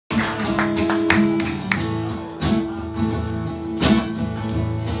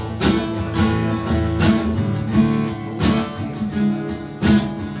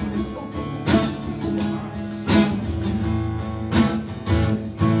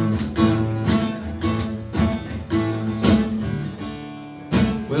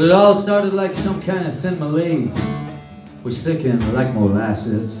Well, it all started like some kind of thin malaise, was thickened like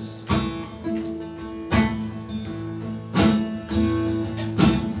molasses.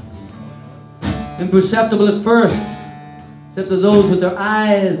 Imperceptible at first, except to those with their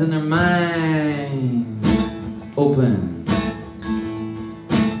eyes and their mind open.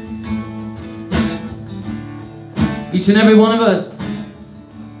 Each and every one of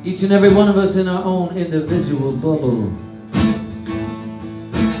us in our own individual bubble.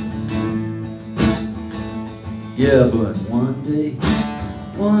 Yeah, but one day,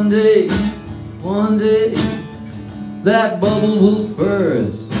 that bubble will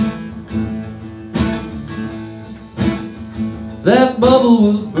burst. That bubble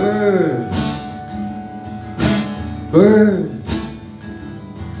will burst, burst,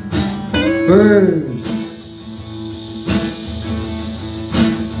 burst.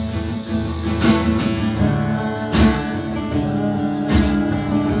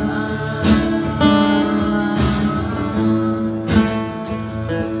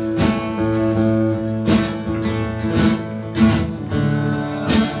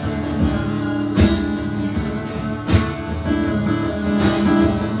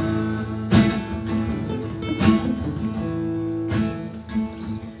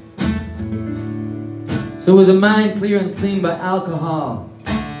 So with a mind clear and clean by alcohol,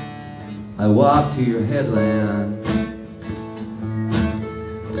 I walk to your headland.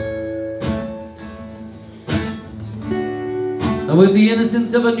 And with the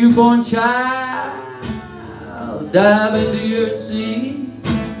innocence of a newborn child, dive into your sea.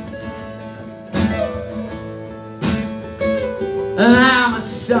 And I'm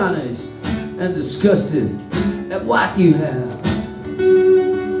astonished and disgusted at what you have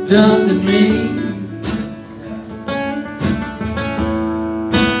done to me.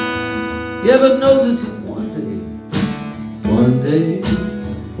 Yeah, but know this, that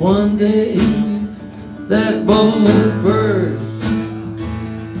one day, that bubble will burst.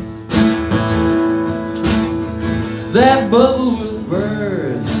 That bubble will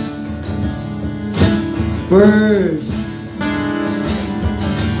burst, burst,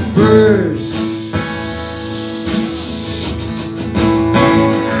 burst.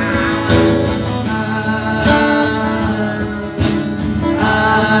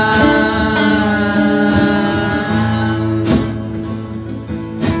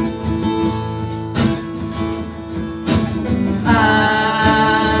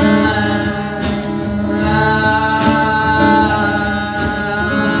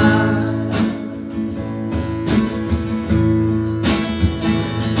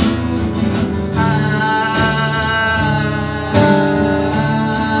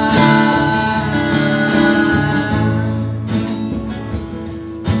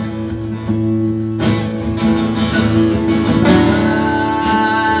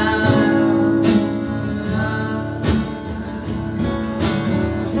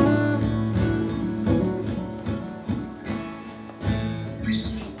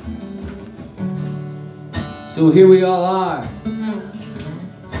 So here we all are,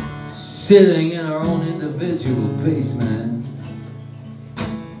 sitting in our own individual basement.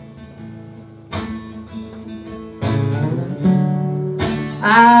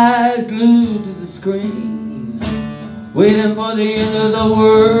 Eyes glued to the screen, waiting for the end of the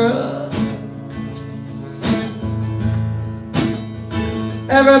world.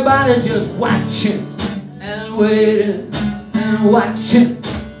 Everybody just watching and waiting and watching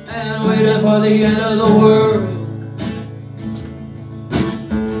and waiting for the end of the world.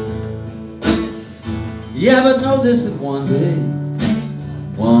 Yeah, but know this, that one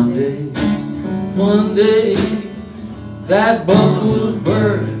day, that bubble will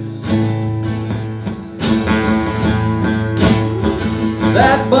burst.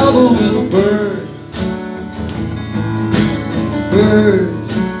 That bubble will burst,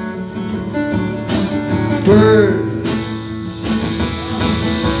 burst, burst.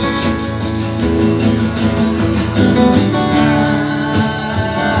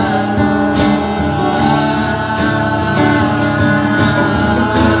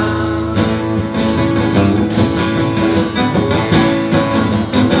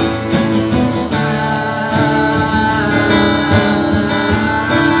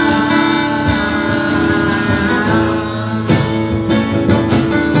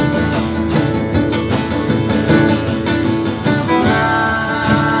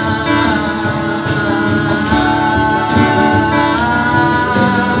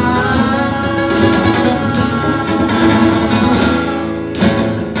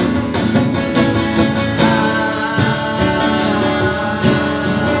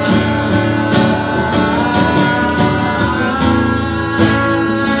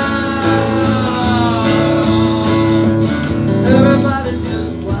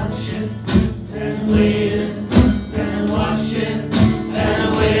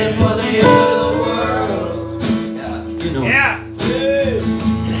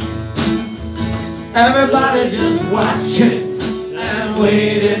 Everybody just watching and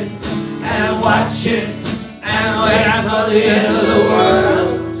waiting and watching and waiting for the end of the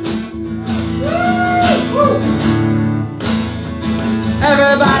world.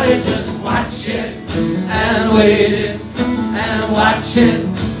 Everybody just watching and waiting and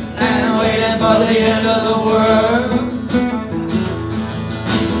watching and waiting for the end of the world.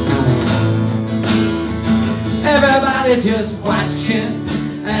 Everybody just watching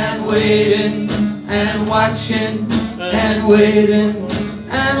and waiting and watching and waiting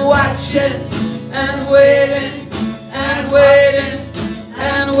and watching and waiting and waiting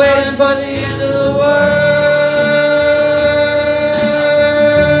and waiting for the end.